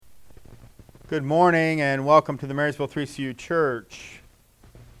Good morning and welcome to the Marysville 3CU Church.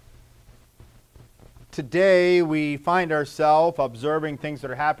 Today we find ourselves observing things that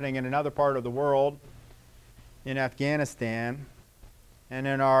are happening in another part of the world, in Afghanistan. And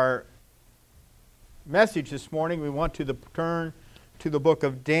in our message this morning we want to turn to the book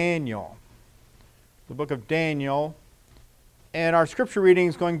of Daniel. The book of Daniel. And our scripture reading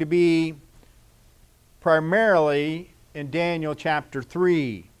is going to be primarily in Daniel chapter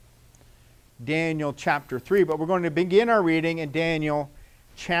 3. Daniel chapter 3, but we're going to begin our reading in Daniel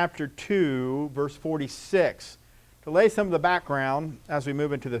chapter 2, verse 46, to lay some of the background as we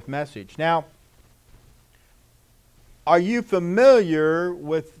move into this message. Now, are you familiar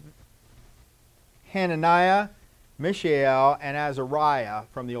with Hananiah, Mishael, and Azariah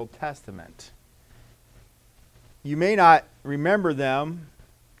from the Old Testament? You may not remember them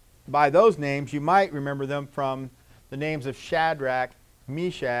by those names. You might remember them from the names of Shadrach,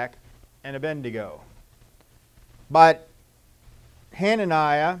 Meshach, and Abednego. But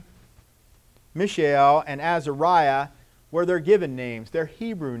Hananiah, Mishael, and Azariah were their given names, their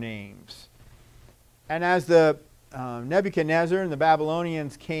Hebrew names. And as the Nebuchadnezzar and the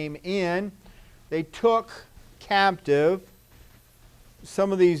Babylonians came in, they took captive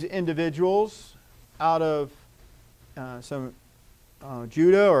some of these individuals out of some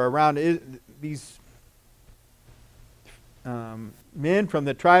Judah or around these men from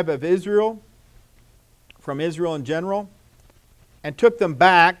the tribe of Israel, from Israel in general, and took them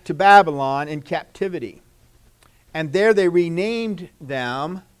back to Babylon in captivity. And there they renamed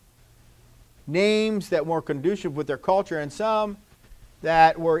them names that were conducive with their culture, and some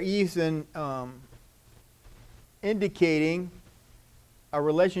that were even indicating a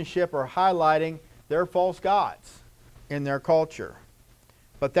relationship or highlighting their false gods in their culture.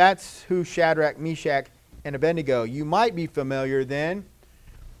 But that's who Shadrach, Meshach, and Abednego. You might be familiar then.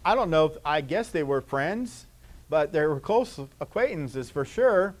 I don't know I guess they were friends, but they were close acquaintances for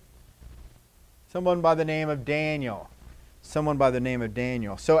sure. Someone by the name of Daniel. Someone by the name of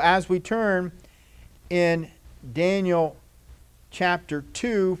Daniel. So as we turn in Daniel chapter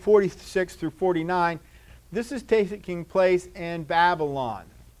 2, 46 through 49, this is taking place in Babylon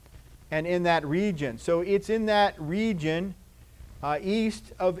and in that region. So it's in that region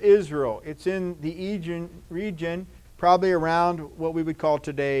east of Israel. It's in the region, probably around what we would call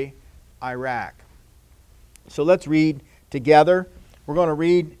today Iraq. So let's read together. We're going to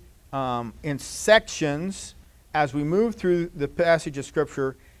read in sections as we move through the passage of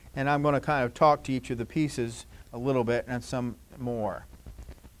Scripture, and I'm going to kind of talk to each of the pieces a little bit and some more.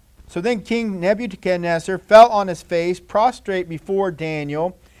 So then King Nebuchadnezzar fell on his face, prostrate before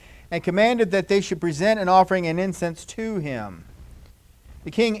Daniel, and commanded that they should present an offering and incense to him. The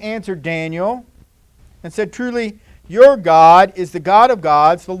king answered Daniel and said, "Truly, your God is the God of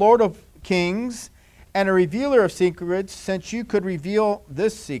gods, the Lord of kings, and a revealer of secrets, since you could reveal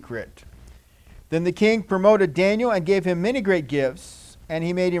this secret." Then the king promoted Daniel and gave him many great gifts, and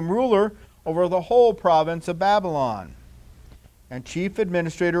he made him ruler over the whole province of Babylon, and chief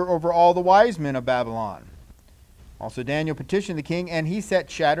administrator over all the wise men of Babylon. Also Daniel petitioned the king, and he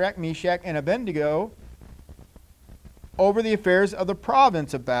set Shadrach, Meshach, and Abednego over the affairs of the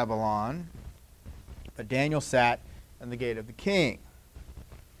province of Babylon. But Daniel sat in the gate of the king.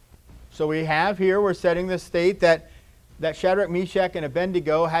 So we're setting the state that Shadrach, Meshach, and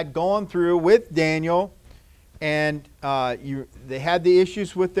Abednego had gone through with Daniel, and they had the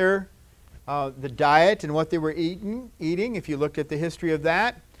issues with their the diet and what they were eating. If you looked at the history of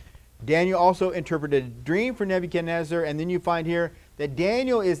that, Daniel also interpreted a dream for Nebuchadnezzar, and then you find here that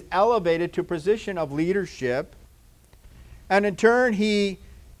Daniel is elevated to a position of leadership. And in turn, he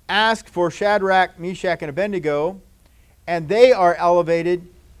asked for Shadrach, Meshach, and Abednego, and they are elevated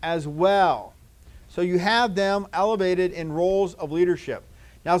as well. So you have them elevated in roles of leadership.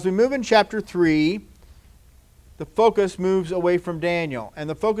 Now, as we move in chapter 3, the focus moves away from Daniel, and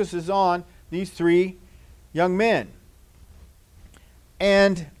the focus is on these three young men.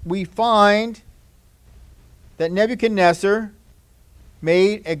 And we find that Nebuchadnezzar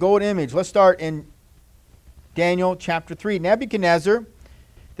made a gold image. Let's start in Daniel chapter 3. Nebuchadnezzar,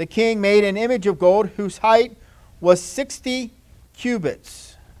 the king, made an image of gold whose height was 60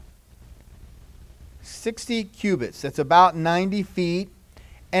 cubits. 60 cubits. That's about 90 feet.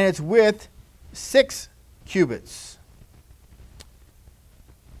 And its width, 6 cubits.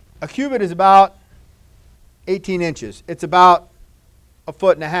 A cubit is about 18 inches. It's about a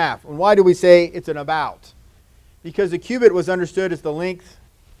foot and a half. And why do we say it's an about? Because a cubit was understood as the length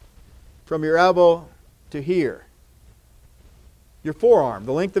from your elbow to here. Your forearm,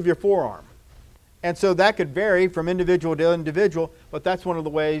 the length of your forearm. And so that could vary from individual to individual, but that's one of the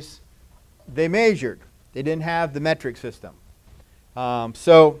ways they measured. They didn't have the metric system.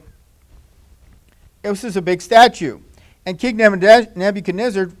 So this is a big statue. And King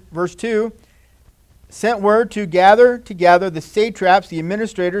Nebuchadnezzar, verse 2, sent word to gather together the satraps, the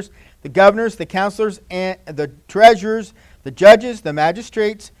administrators, the governors, the counselors, and the treasurers, the judges, the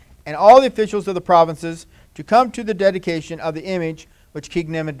magistrates, and all the officials of the provinces to come to the dedication of the image which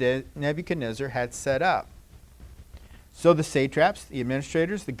King Nebuchadnezzar had set up. So the satraps, the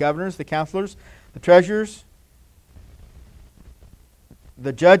administrators, the governors, the counselors, the treasurers,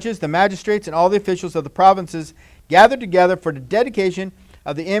 the judges, the magistrates, and all the officials of the provinces gathered together for the dedication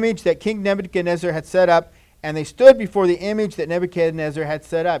of the image that King Nebuchadnezzar had set up, and they stood before the image that Nebuchadnezzar had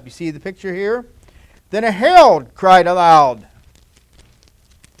set up. You see the picture here? Then a herald cried aloud.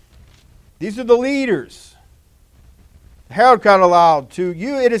 These are the leaders. The herald cried aloud, to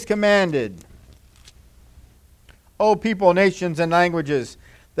you it is commanded, O people, nations, and languages,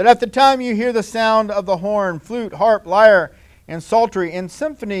 that at the time you hear the sound of the horn, flute, harp, lyre, and psaltery, and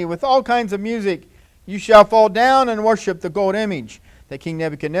symphony with all kinds of music, you shall fall down and worship the gold image that King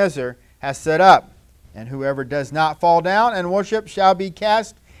Nebuchadnezzar has set up. And whoever does not fall down and worship shall be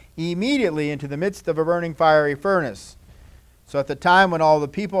cast immediately into the midst of a burning fiery furnace. So at the time when all the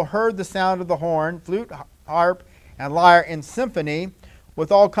people heard the sound of the horn, flute, harp, and lyre in symphony,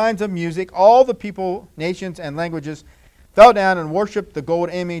 with all kinds of music, all the people, nations, and languages fell down and worshipped the gold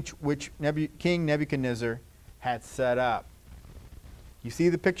image which King Nebuchadnezzar had set up. You see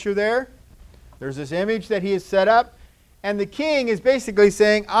the picture there? There's this image that he has set up, and the king is basically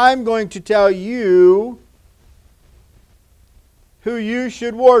saying, I'm going to tell you who you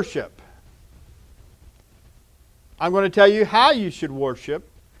should worship. I'm going to tell you how you should worship.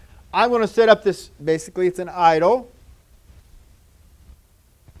 I'm going to set up this, basically it's an idol.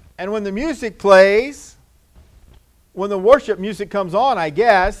 And when the music plays, when the worship music comes on, I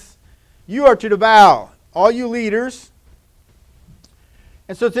guess, you are to bow, all you leaders.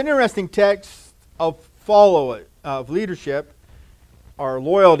 And so it's an interesting text of leadership or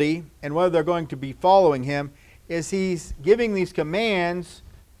loyalty, and whether they're going to be following him, is he's giving these commands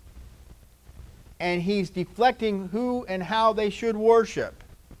and he's deflecting who and how they should worship.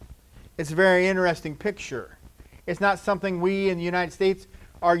 It's a very interesting picture. It's not something we in the United States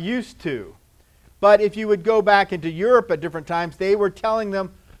are used to. But if you would go back into Europe at different times, they were telling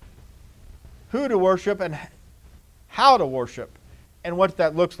them who to worship and how to worship and what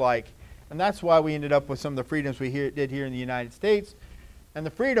that looks like. And that's why we ended up with some of the freedoms we did here in the United States, and the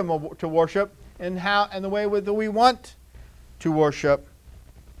freedom to worship and the way that we want to worship.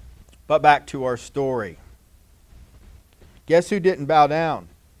 But back to our story. Guess who didn't bow down?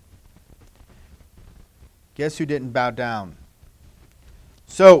 Guess who didn't bow down?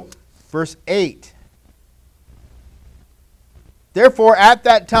 So, verse 8. Therefore, at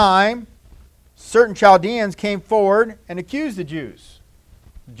that time, certain Chaldeans came forward and accused the Jews.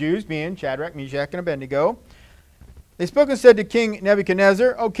 The Jews being Shadrach, Meshach, and Abednego. They spoke and said to King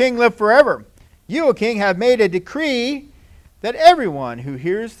Nebuchadnezzar, O king, live forever. You, O king, have made a decree that everyone who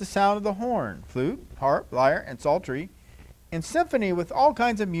hears the sound of the horn, flute, harp, lyre, and psaltery, in symphony with all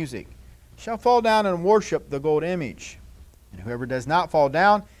kinds of music, shall fall down and worship the gold image. And whoever does not fall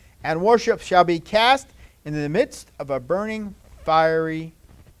down and worship shall be cast into the midst of a burning fiery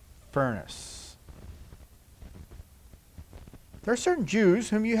furnace. There are certain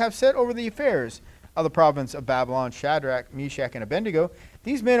Jews whom you have set over the affairs of the province of Babylon, Shadrach, Meshach, and Abednego.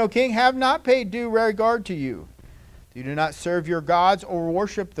 These men, O king, have not paid due regard to you. You do not serve your gods or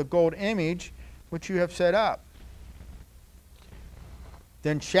worship the gold image which you have set up.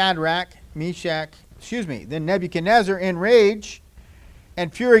 Then Nebuchadnezzar, in rage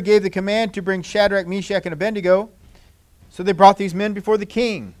and fury, gave the command to bring Shadrach, Meshach, and Abednego. So they brought these men before the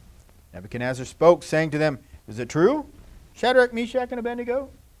king. Nebuchadnezzar spoke, saying to them, Is it true, Shadrach, Meshach, and Abednego,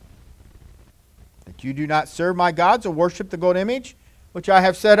 that you do not serve my gods or worship the gold image which I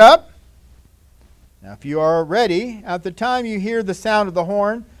have set up? Now if you are ready, at the time you hear the sound of the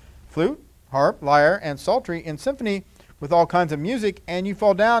horn, flute, harp, lyre, and psaltery in symphony with all kinds of music, and you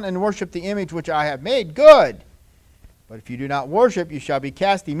fall down and worship the image which I have made, good. But if you do not worship, you shall be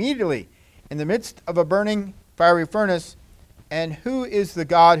cast immediately in the midst of a burning fiery furnace. And who is the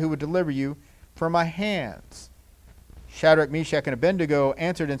God who would deliver you from my hands? Shadrach, Meshach, and Abednego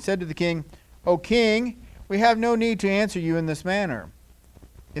answered and said to the king, O king, we have no need to answer you in this manner.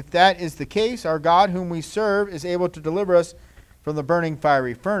 If that is the case, our God whom we serve is able to deliver us from the burning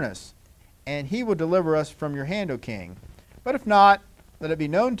fiery furnace, and he will deliver us from your hand, O king. But if not, let it be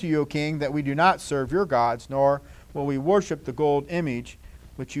known to you, O king, that we do not serve your gods, nor will we worship the gold image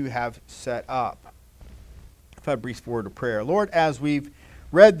which you have set up. If I brief word of prayer. Lord, as we've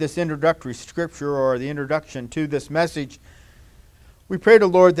read this introductory scripture or the introduction to this message, we pray to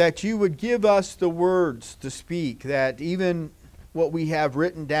Lord that you would give us the words to speak, that even what we have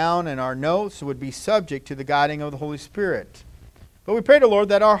written down in our notes would be subject to the guiding of the Holy Spirit. But we pray to Lord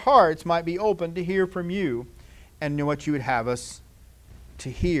that our hearts might be open to hear from you and know what you would have us to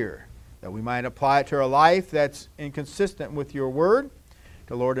hear, that we might apply it to our life that's inconsistent with your word.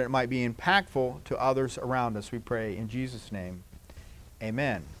 The Lord, that it might be impactful to others around us, we pray in Jesus' name.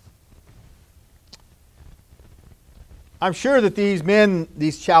 Amen. I'm sure that these men,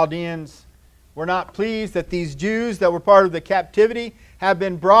 these Chaldeans, were not pleased that these Jews that were part of the captivity have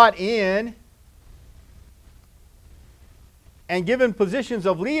been brought in and given positions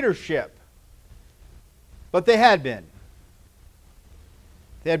of leadership. But they had been.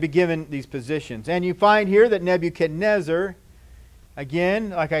 They had been given these positions. And you find here that Nebuchadnezzar,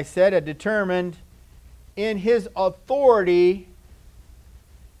 again, like I said, had determined in his authority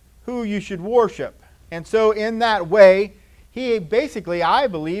who you should worship. And so in that way, he basically, I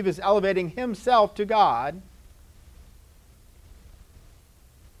believe, is elevating himself to God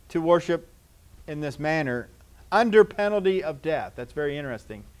to worship in this manner under penalty of death. That's very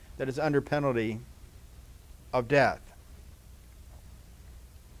interesting. That is under penalty of death.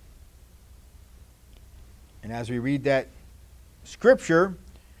 And as we read that scripture,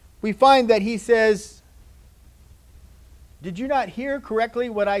 we find that he says, "Did you not hear correctly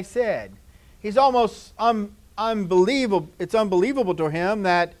what I said?" He's almost unbelievable. It's unbelievable to him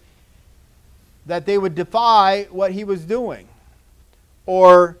that they would defy what he was doing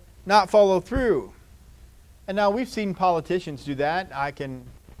or not follow through. And now we've seen politicians do that. I can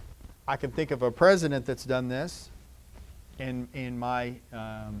think of a president that's done this in my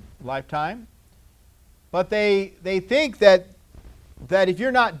lifetime. But they think that if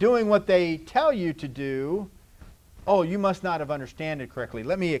you're not doing what they tell you to do, oh, you must not have understood it correctly.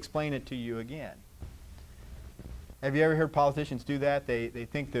 Let me explain it to you again. Have you ever heard politicians do that? They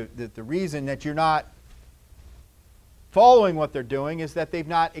think that the reason that you're not following what they're doing is that they've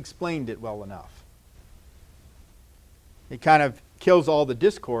not explained it well enough. It kind of kills all the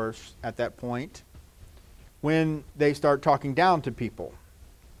discourse at that point when they start talking down to people.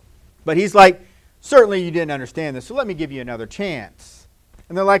 But he's like, certainly you didn't understand this, so let me give you another chance.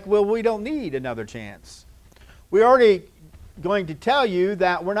 And they're like, well, we don't need another chance. We're already going to tell you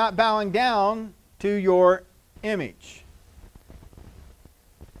that we're not bowing down to your image.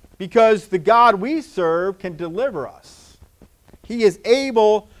 Because the God we serve can deliver us. He is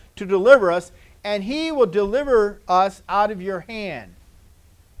able to deliver us, and He will deliver us out of your hand.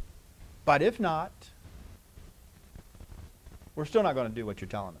 But if not, we're still not going to do what you're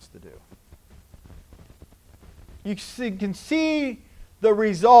telling us to do. You can see the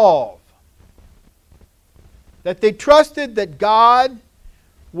resolve that they trusted that God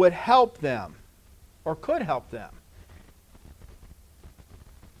would help them or could help them.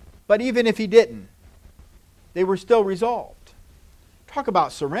 But even if He didn't, they were still resolved. Talk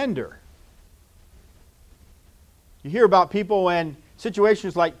about surrender. You hear about people in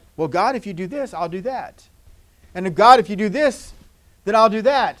situations like, well, God, if you do this, I'll do that. And God, if you do this, then I'll do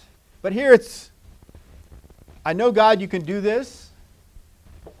that. But here it's, I know, God, you can do this,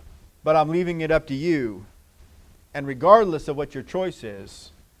 but I'm leaving it up to you. And regardless of what your choice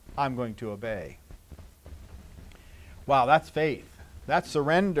is, I'm going to obey. Wow, that's faith. That's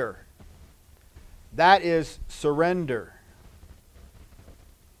surrender. That is surrender.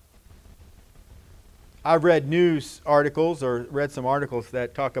 I've read news articles or read some articles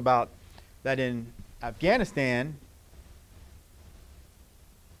that talk about that in Afghanistan,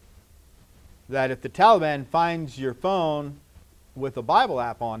 that if the Taliban finds your phone with a Bible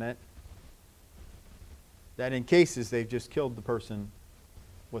app on it, that in cases they've just killed the person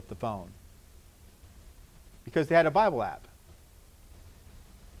with the phone. Because they had a Bible app.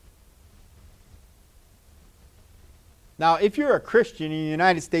 Now, if you're a Christian in the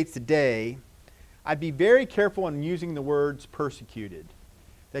United States today, I'd be very careful in using the words persecuted.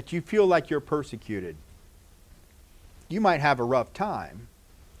 That you feel like you're persecuted. You might have a rough time.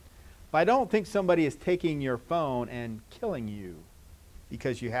 But I don't think somebody is taking your phone and killing you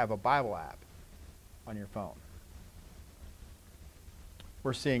because you have a Bible app on your phone.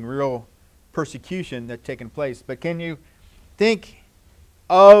 We're seeing real persecution that's taken place. But can you think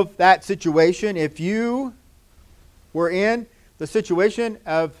of that situation if you were in the situation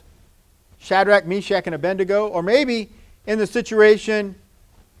of Shadrach, Meshach, and Abednego, or maybe in the situation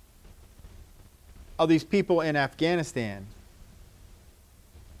of these people in Afghanistan?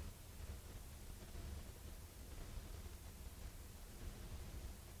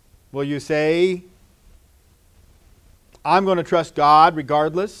 Will you say, I'm going to trust God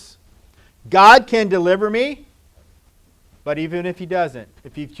regardless. God can deliver me, but even if He doesn't,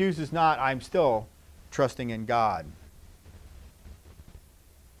 if He chooses not, I'm still trusting in God.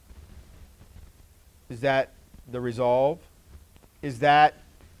 Is that the resolve? Is that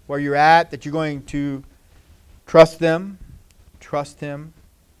where you're at, that you're going to trust them? Trust Him?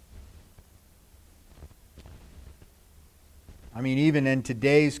 I mean, even in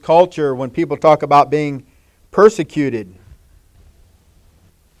today's culture, when people talk about being persecuted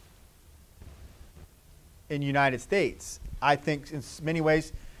in the United States, I think in many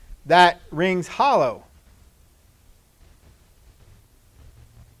ways that rings hollow.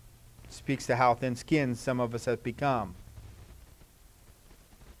 Speaks to how thin-skinned some of us have become.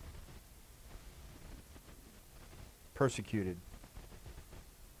 Persecuted.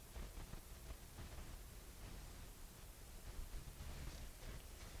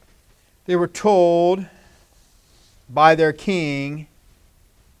 They were told by their king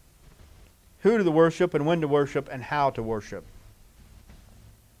who to worship and when to worship and how to worship.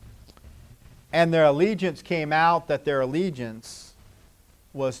 And their allegiance came out that their allegiance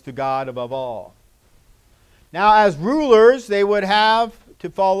was to God above all. Now, as rulers, they would have to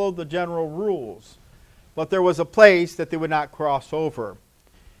follow the general rules, but there was a place that they would not cross over.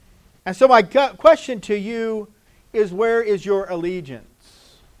 And so my question to you is, where is your allegiance?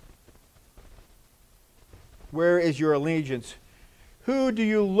 Where is your allegiance? Who do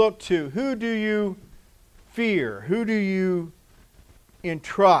you look to? Who do you fear? Who do you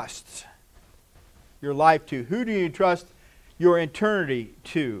entrust your life to? Who do you trust your eternity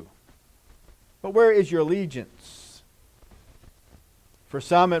to? But where is your allegiance? For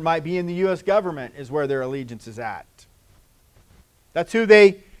some, it might be in the U.S. government is where their allegiance is at. That's who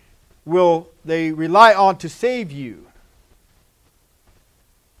they rely on to save you.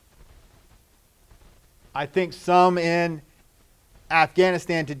 I think some in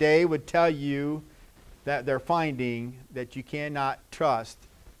Afghanistan today would tell you that they're finding that you cannot trust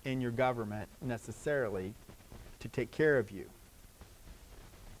in your government necessarily to take care of you.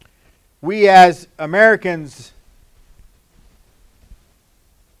 We as Americans,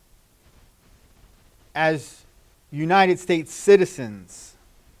 as United States citizens,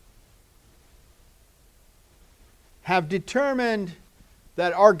 have determined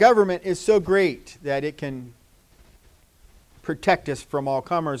that our government is so great that it can protect us from all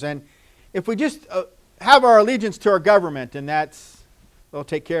comers. And if we just have our allegiance to our government and they'll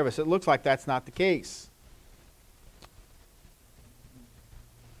take care of us, it looks like that's not the case.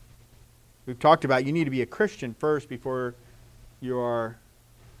 We've talked about you need to be a Christian first before you are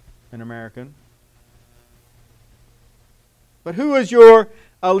an American. But who is your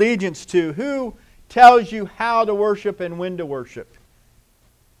allegiance to? Who tells you how to worship and when to worship?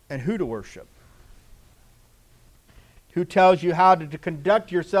 And who to worship? Who tells you how to conduct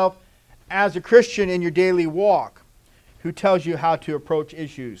yourself as a Christian in your daily walk? Who tells you how to approach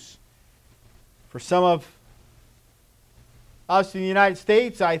issues? For some of us in the United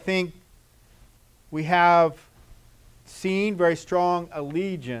States, I think we have seen very strong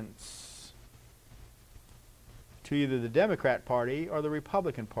allegiance to either the Democrat Party or the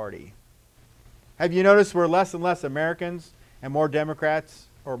Republican Party. Have you noticed we're less and less Americans and more Democrats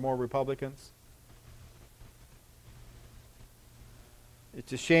or more Republicans?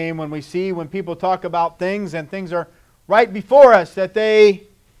 It's a shame when we see when people talk about things and things are right before us that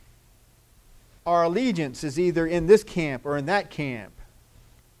our allegiance is either in this camp or in that camp.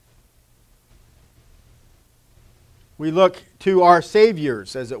 We look to our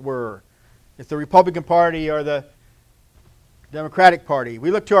saviors, as it were. It's the Republican Party or the Democratic Party.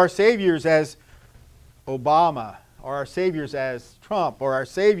 We look to our saviors as Obama, or our saviors as Trump, or our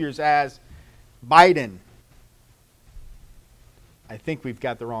saviors as Biden. I think we've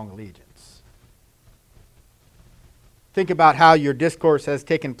got the wrong allegiance. Think about how your discourse has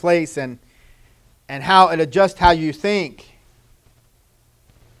taken place and how it adjusts how you think.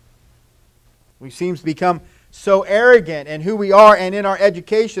 We seem to become so arrogant in who we are and in our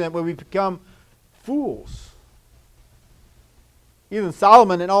education that we become fools. Even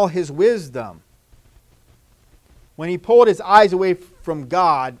Solomon in all his wisdom, when he pulled his eyes away from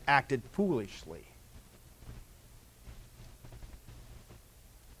God, acted foolishly.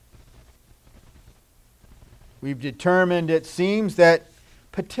 We've determined, it seems, that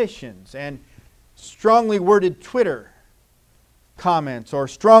petitions and strongly worded Twitter comments or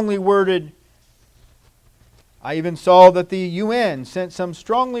strongly worded... I even saw that the UN sent some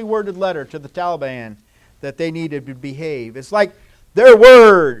strongly worded letter to the Taliban that they needed to behave. It's like their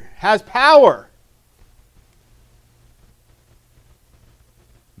word has power.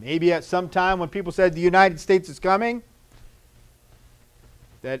 Maybe at some time when people said the United States is coming,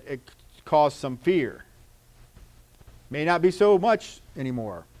 that it caused some fear. May not be so much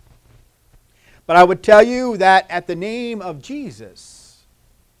anymore. But I would tell you that at the name of Jesus,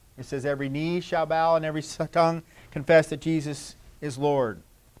 it says every knee shall bow and every tongue confess that Jesus is Lord.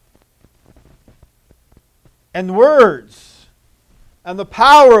 And words, and the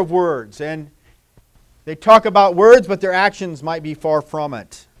power of words, and they talk about words, but their actions might be far from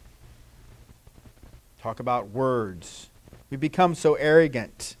it. Talk about words. We become so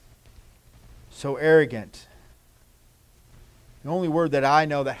arrogant. So arrogant. The only word that I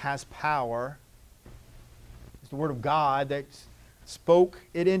know that has power is the Word of God that spoke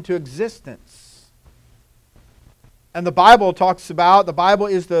it into existence. And the Bible talks about, the Bible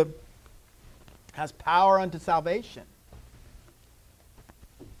has power unto salvation.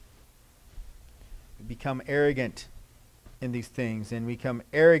 We become arrogant in these things, and we become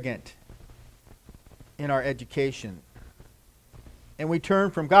arrogant in our education. And we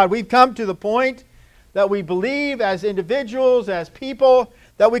turn from God. We've come to the point that we believe as individuals, as people,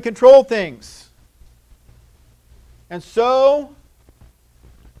 that we control things. And so,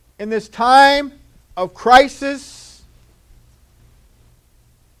 in this time of crisis,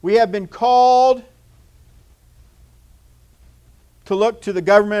 we have been called to look to the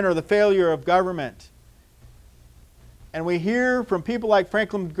government or the failure of government. And we hear from people like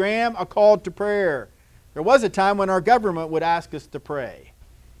Franklin Graham a call to prayer. There was a time when our government would ask us to pray,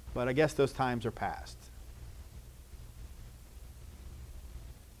 but I guess those times are past.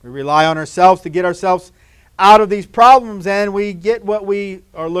 We rely on ourselves to get ourselves out of these problems, and we get what we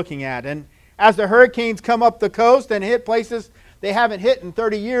are looking at. And as the hurricanes come up the coast and hit places they haven't hit in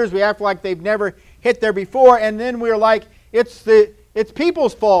 30 years, we act like they've never hit there before, and then we're like, it's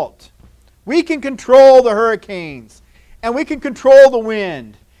people's fault. We can control the hurricanes, and we can control the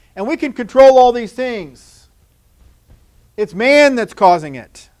wind, and we can control all these things. It's man that's causing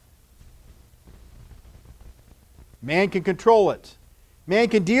it. Man can control it. Man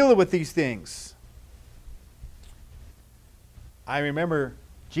can deal with these things. I remember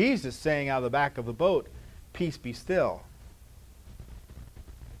Jesus saying out of the back of the boat, "Peace, be still."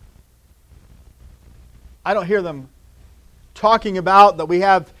 I don't hear them talking about that we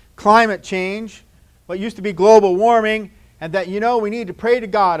have climate change, what used to be global warming, and that, we need to pray to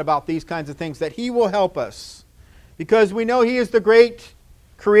God about these kinds of things, that He will help us. Because we know He is the great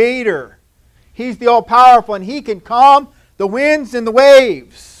creator. He's the all-powerful, and He can calm the winds and the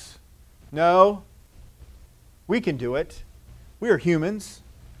waves. No, we can do it. We are humans.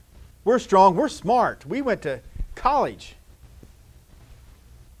 We're strong. We're smart. We went to college.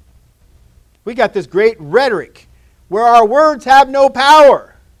 We got this great rhetoric where our words have no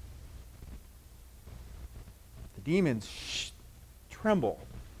power. The demons tremble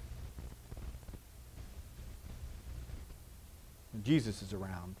when Jesus is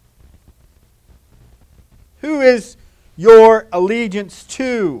around. Who is your allegiance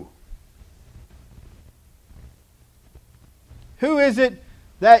to? Who is it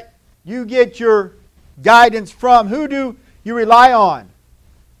that you get your guidance from? Who do you rely on?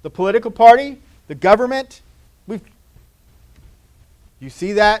 The political party? The government? You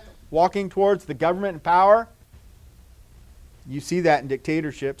see that walking towards the government and power? You see that in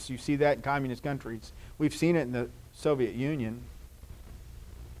dictatorships. You see that in communist countries. We've seen it in the Soviet Union.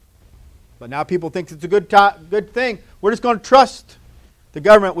 But now people think it's a good thing. We're just going to trust the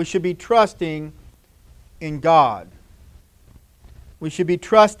government. We should be trusting in God. We should be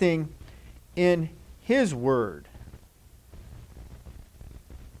trusting in His Word.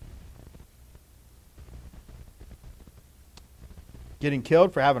 Getting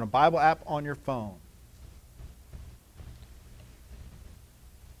killed for having a Bible app on your phone.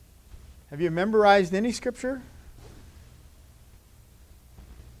 Have you memorized any scripture?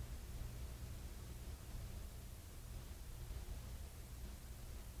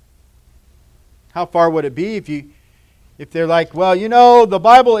 How far would it be if they're like, well, the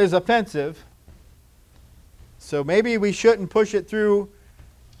Bible is offensive, so maybe we shouldn't push it through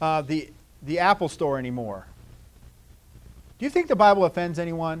the Apple Store anymore. Do you think the Bible offends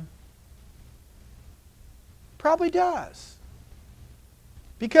anyone? Probably does.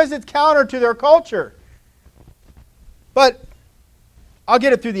 Because it's counter to their culture. But I'll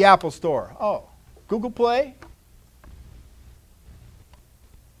get it through the Apple Store. Oh, Google Play?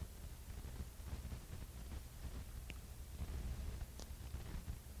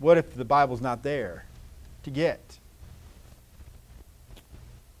 What if the Bible's not there to get?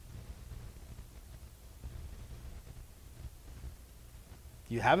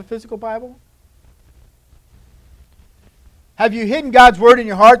 Do you have a physical Bible? Have you hidden God's Word in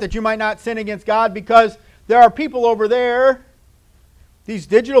your heart that you might not sin against God? Because there are people over there, These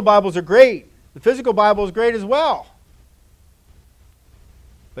digital Bibles are great. The physical Bible is great as well.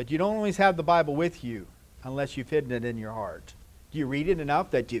 But you don't always have the Bible with you unless you've hidden it in your heart. Do you read it enough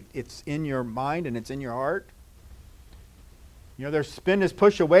that it's in your mind and it's in your heart? You know, there's been this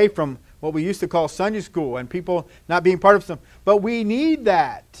push away from what we used to call Sunday school and people not being part of some. But we need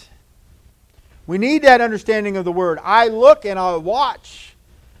that. We need that understanding of the Word. I look and I watch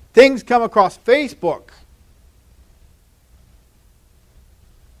things come across Facebook.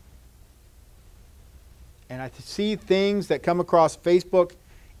 And I see things that come across Facebook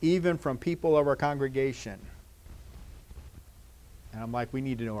even from people of our congregation. And I'm like, we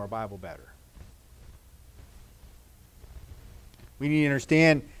need to know our Bible better. We need to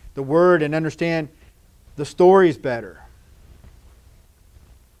understand the Word and understand the stories better.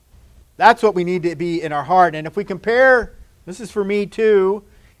 That's what we need to be in our heart. And if we compare, this is for me too,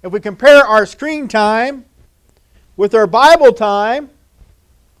 if we compare our screen time with our Bible time,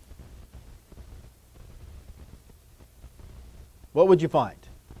 what would you find?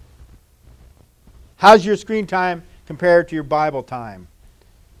 How's your screen time compared to your Bible time?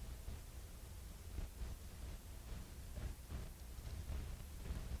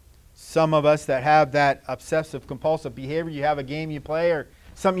 Some of us that have that obsessive compulsive behavior, you have a game you play or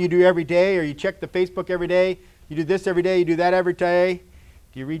something you do every day, or you check the Facebook every day, you do this every day, you do that every day.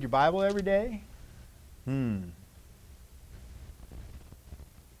 Do you read your Bible every day?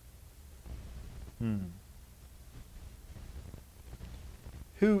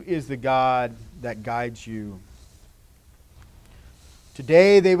 Who is the God that guides you?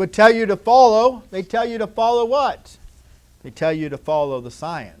 Today they would tell you to follow. They tell you to follow what? They tell you to follow the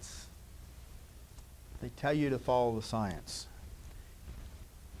science. They tell you to follow the science.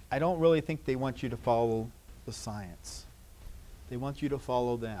 I don't really think they want you to follow the science. They want you to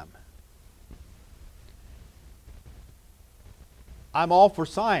follow them. I'm all for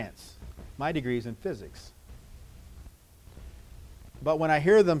science. My degree is in physics. But when I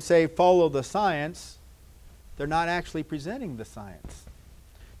hear them say follow the science, they're not actually presenting the science.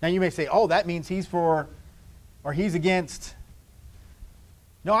 Now you may say, oh, that means he's for or he's against.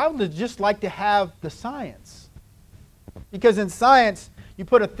 No, I would just like to have the science. Because in science, you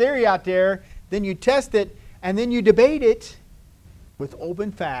put a theory out there, then you test it, and then you debate it with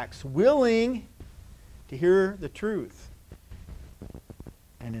open facts, willing to hear the truth.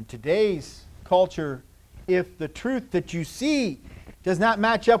 And in today's culture, if the truth that you see does not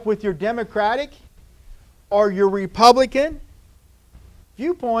match up with your Democratic or your Republican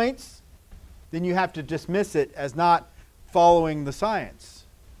viewpoints, then you have to dismiss it as not following the science.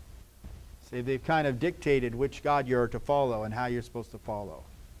 See, they've kind of dictated which God you're to follow and how you're supposed to follow.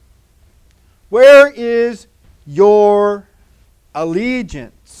 Where is your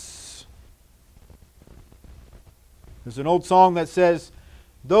allegiance? There's an old song that says,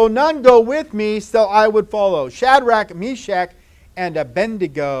 though none go with me, still I would follow. Shadrach, Meshach, and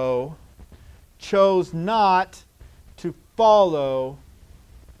Abednego chose not to follow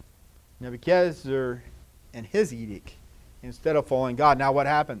Nebuchadnezzar and his edict instead of following God. Now what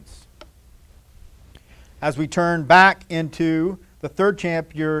happens? As we turn back into the third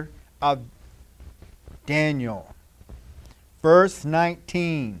chapter of Daniel, verse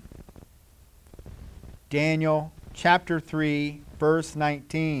 19. Daniel chapter 3, verse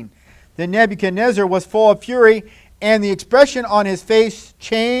 19. Then Nebuchadnezzar was full of fury, and the expression on his face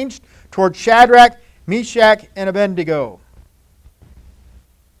changed toward Shadrach, Meshach, and Abednego.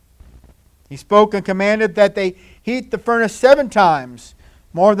 He spoke and commanded that they heat the furnace 7 times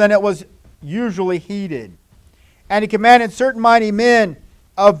more than it was usually heated. And he commanded certain mighty men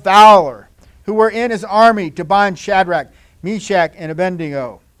of valor who were in his army to bind Shadrach, Meshach, and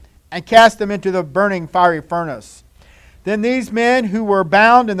Abednego and cast them into the burning fiery furnace. Then these men who were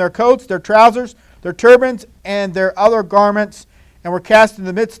bound in their coats, their trousers, their turbans, and their other garments, and were cast in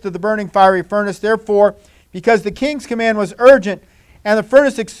the midst of the burning fiery furnace. Therefore, because the king's command was urgent, and the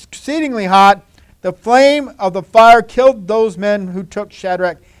furnace exceedingly hot, the flame of the fire killed those men who took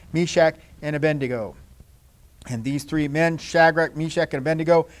Shadrach, Meshach, and Abednego. And these 3 men, Shadrach, Meshach, and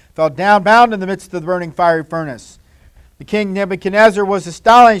Abednego, fell down bound in the midst of the burning fiery furnace. The king Nebuchadnezzar was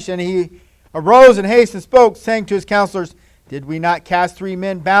astonished, and he arose in haste and spoke, saying to his counselors, did we not cast 3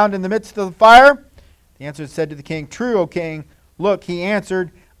 men bound in the midst of the fire? The answer said to the king, true, O king. Look, he answered,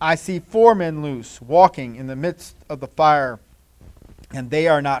 I see 4 men loose, walking in the midst of the fire, and they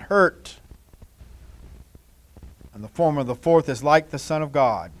are not hurt. And the form of the 4th is like the Son of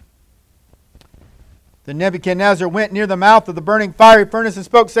God. Then Nebuchadnezzar went near the mouth of the burning fiery furnace and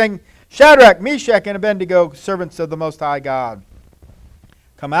spoke, saying, Shadrach, Meshach, and Abednego, servants of the Most High God,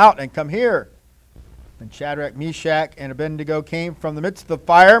 come out and come here. And Shadrach, Meshach, and Abednego came from the midst of the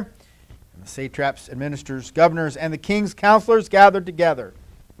fire, and the satraps, administrators, governors, and the king's counselors gathered together.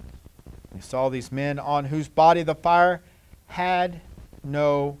 They saw these men on whose body the fire had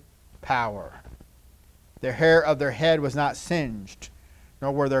no power. The hair of their head was not singed,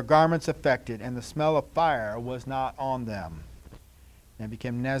 nor were their garments affected, and the smell of fire was not on them.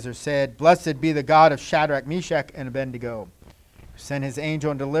 Nebuchadnezzar said, "Blessed be the God of Shadrach, Meshach, and Abednego, who sent his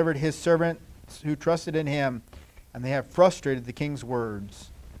angel and delivered his servants who trusted in him, and they have frustrated the king's word,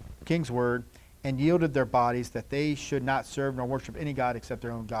 and yielded their bodies that they should not serve nor worship any god except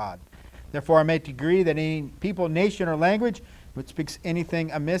their own God. Therefore I make decree that any people, nation, or language which speaks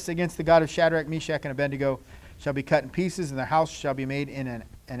anything amiss against the God of Shadrach, Meshach, and Abednego shall be cut in pieces, and their house shall be made in an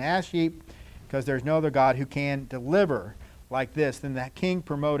ash heap, because there is no other God who can deliver like this." Then the king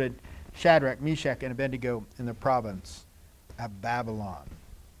promoted Shadrach, Meshach, and Abednego in the province of Babylon.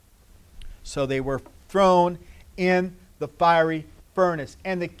 So they were thrown in the fiery furnace.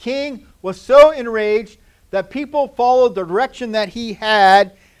 And the king was so enraged that people followed the direction that he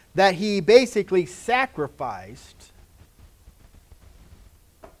had, that he basically sacrificed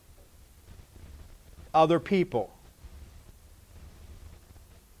other people.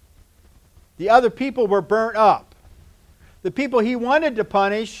 The other people were burnt up. The people he wanted to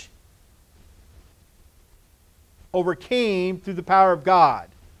punish overcame through the power of God.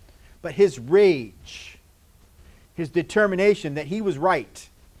 But his rage, his determination that he was right,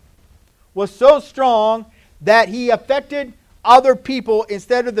 was so strong that he affected other people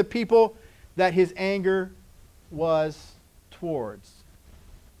instead of the people that his anger was towards.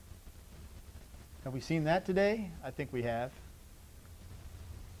 Have we seen that today? I think we have.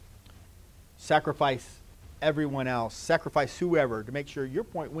 Sacrifice everyone else. Sacrifice whoever to make sure your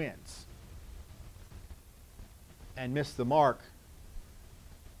point wins. And miss the mark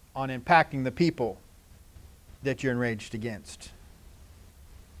on impacting the people that you're enraged against.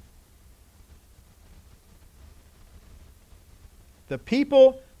 The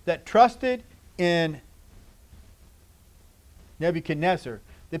people that trusted in Nebuchadnezzar,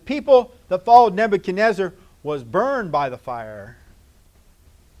 the people that followed Nebuchadnezzar, was burned by the fire.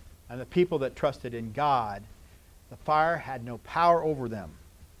 And the people that trusted in God, the fire had no power over them.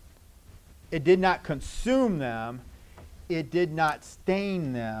 It did not consume them. It did not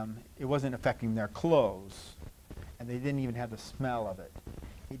stain them. It wasn't affecting their clothes. And they didn't even have the smell of it.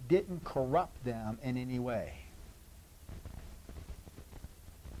 It didn't corrupt them in any way.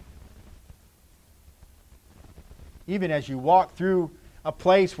 Even as you walk through a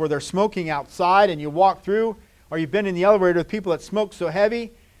place where they're smoking outside and you walk through, or you've been in the elevator with people that smoke so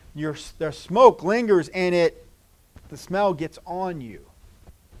heavy, their smoke lingers and the smell gets on you.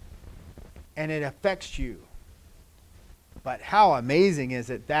 And it affects you. But how amazing is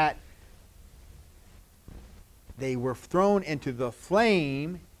it that they were thrown into the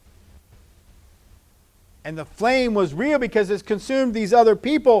flame, and the flame was real because it's consumed these other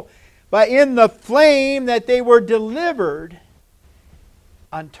people, but in the flame that they were delivered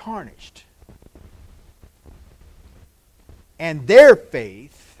untarnished. And their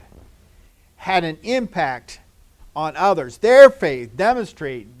faith had an impact on others. Their faith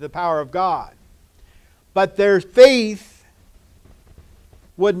demonstrated the power of God. But their faith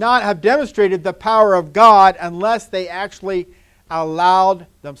would not have demonstrated the power of God unless they actually allowed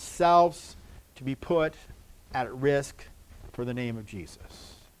themselves to be put at risk for the name of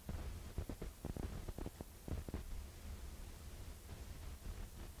Jesus.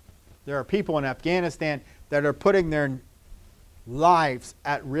 There are people in Afghanistan that are putting their lives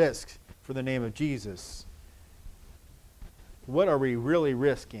at risk for the name of Jesus. What are we really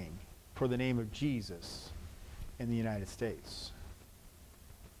risking for the name of Jesus in the United States?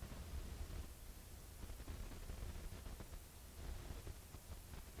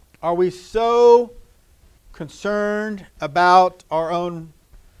 Are we so concerned about our own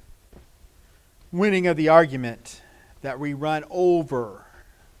winning of the argument that we run over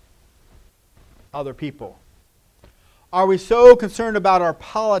other people? Are we so concerned about our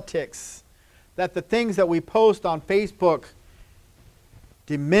politics that the things that we post on Facebook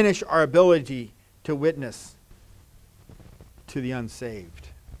diminish our ability to witness to the unsaved?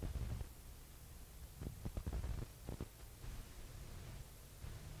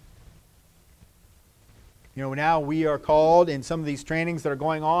 You know, now we are called in some of these trainings that are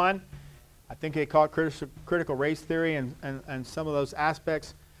going on, I think they call it critical race theory and some of those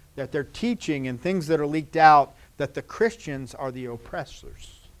aspects, that they're teaching and things that are leaked out that the Christians are the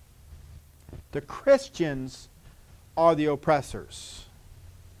oppressors. The Christians are the oppressors.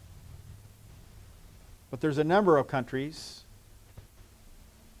 But there's a number of countries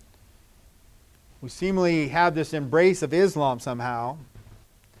We seemingly have this embrace of Islam somehow.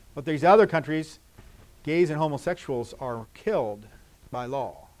 But these other countries, gays and homosexuals are killed by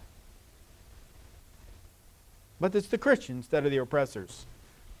law. But it's the Christians that are the oppressors.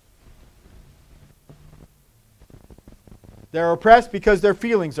 They're oppressed because their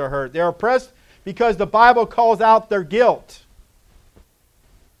feelings are hurt. They're oppressed because the Bible calls out their guilt.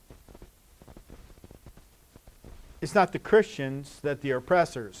 It's not the Christians that the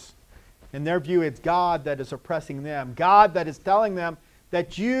oppressors. In their view, it's God that is oppressing them. God that is telling them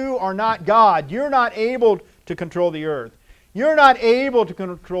that you are not God. You're not able to control the earth. You're not able to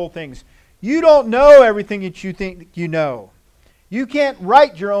control things. You don't know everything that you think you know. You can't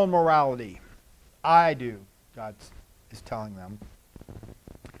write your own morality. I do, God is telling them.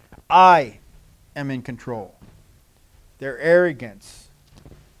 I am in control. Their arrogance.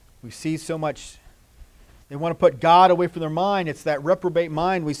 We see so much. They want to put God away from their mind. It's that reprobate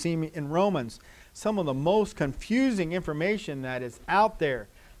mind we see in Romans. Some of the most confusing information that is out there.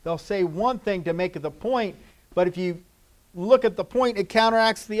 They'll say one thing to make the point, but if you look at the point, it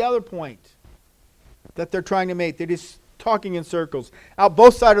counteracts the other point that they're trying to make. They're just talking in circles, out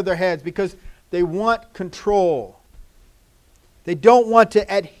both sides of their heads, because they want control. They don't want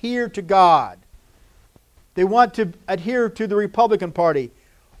to adhere to God. They want to adhere to the Republican Party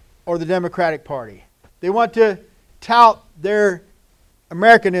or the Democratic Party. They want to tout their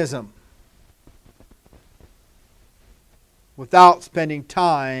Americanism without spending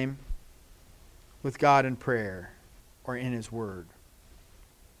time with God in prayer or in His Word.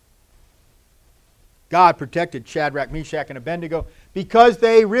 God protected Shadrach, Meshach, and Abednego because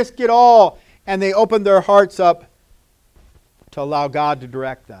they risked it all and they opened their hearts up to allow God to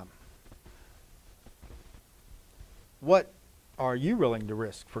direct them. What are you willing to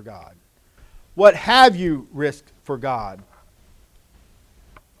risk for God? What have you risked for God?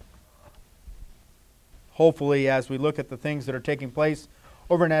 Hopefully, as we look at the things that are taking place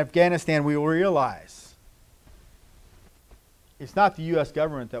over in Afghanistan, we will realize it's not the U.S.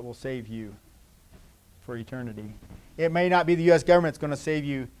 government that will save you for eternity. It may not be the U.S. government that's going to save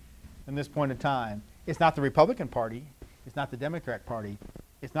you in this point in time. It's not the Republican Party. It's not the Democrat Party.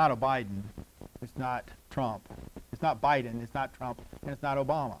 It's not a Biden. It's not Trump. It's not Biden. It's not Trump. And it's not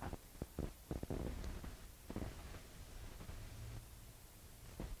Obama.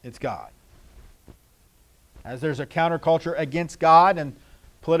 It's God. As there's a counterculture against God and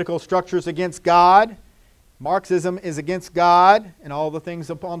political structures against God, Marxism is against God, and all the things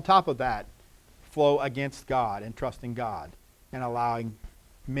on top of that flow against God and trusting God and allowing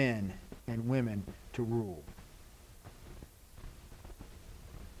men and women to rule.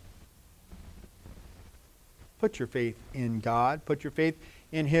 Put your faith in God. Put your faith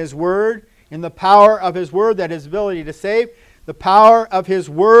in His Word, in the power of His Word, that His ability to save, the power of His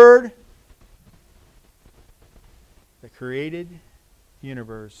Word, the created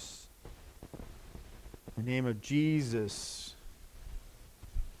universe. In the name of Jesus,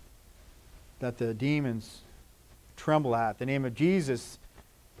 that the demons tremble at. The name of Jesus,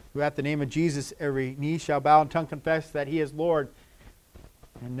 who at the name of Jesus every knee shall bow and tongue confess that He is Lord,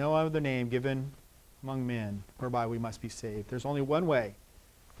 and no other name given among men whereby we must be saved. There's only one way.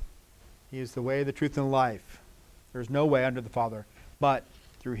 He is the way, the truth, and the life. There's no way under the Father but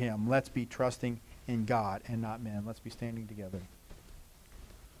through Him. Let's be trusting in God and not men. Let's be standing together.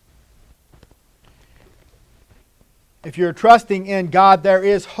 If you're trusting in God, there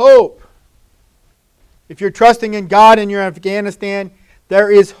is hope. If you're trusting in God and you're in Afghanistan,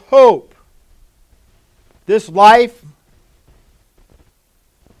 there is hope. This life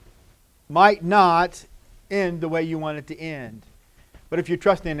might not end the way you want it to end. But if you're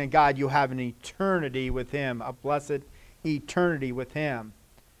trusting in God, you'll have an eternity with Him, a blessed eternity with Him.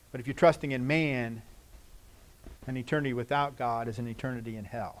 But if you're trusting in man, an eternity without God is an eternity in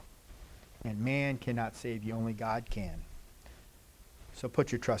hell. And man cannot save you, only God can. So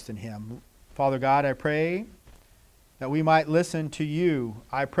put your trust in Him. Father God, I pray that we might listen to You.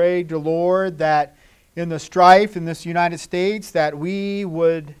 I pray, dear Lord, that in the strife in this United States, that we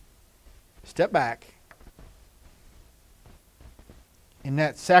would step back and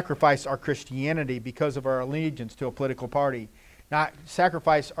not sacrifice our Christianity because of our allegiance to a political party. Not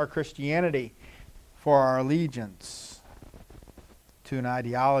sacrifice our Christianity for our allegiance to an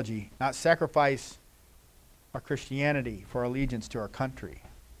ideology. Not sacrifice our Christianity for allegiance to our country.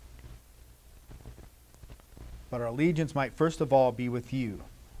 But our allegiance might first of all be with You.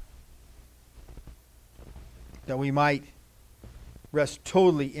 That we might rest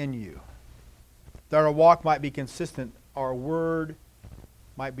totally in You. That our walk might be consistent. Our word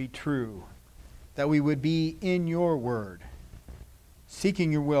might be true. That we would be in Your word.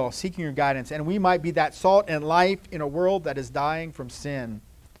 seeking your will, seeking your guidance, and we might be that salt and life in a world that is dying from sin.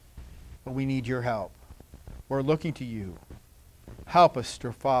 But we need your help. We're looking to you. Help us,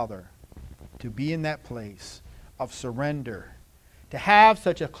 dear Father, to be in that place of surrender, to have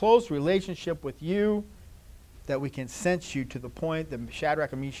such a close relationship with you that we can sense you to the point that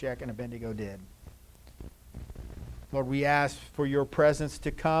Shadrach and Meshach and Abednego did. Lord, we ask for your presence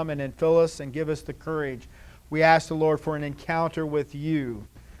to come and fill us and give us the courage. We ask the Lord for an encounter with you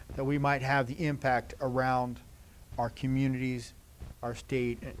that we might have the impact around our communities, our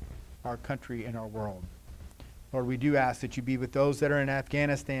state, our country, and our world. Lord, we do ask that you be with those that are in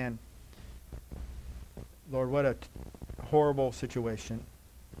Afghanistan. Lord, what a horrible situation.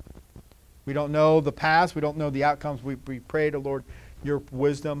 We don't know the past. We don't know the outcomes. We pray to Lord, your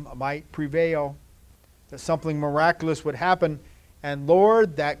wisdom might prevail, that something miraculous would happen. And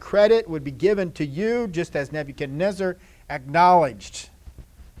Lord, that credit would be given to you, just as Nebuchadnezzar acknowledged.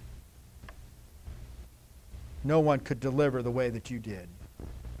 No one could deliver the way that you did.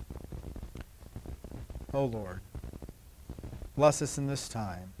 Oh Lord, bless us in this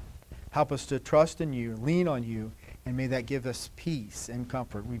time. Help us to trust in you, lean on you, and may that give us peace and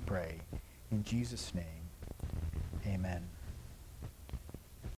comfort, we pray. In Jesus' name, amen.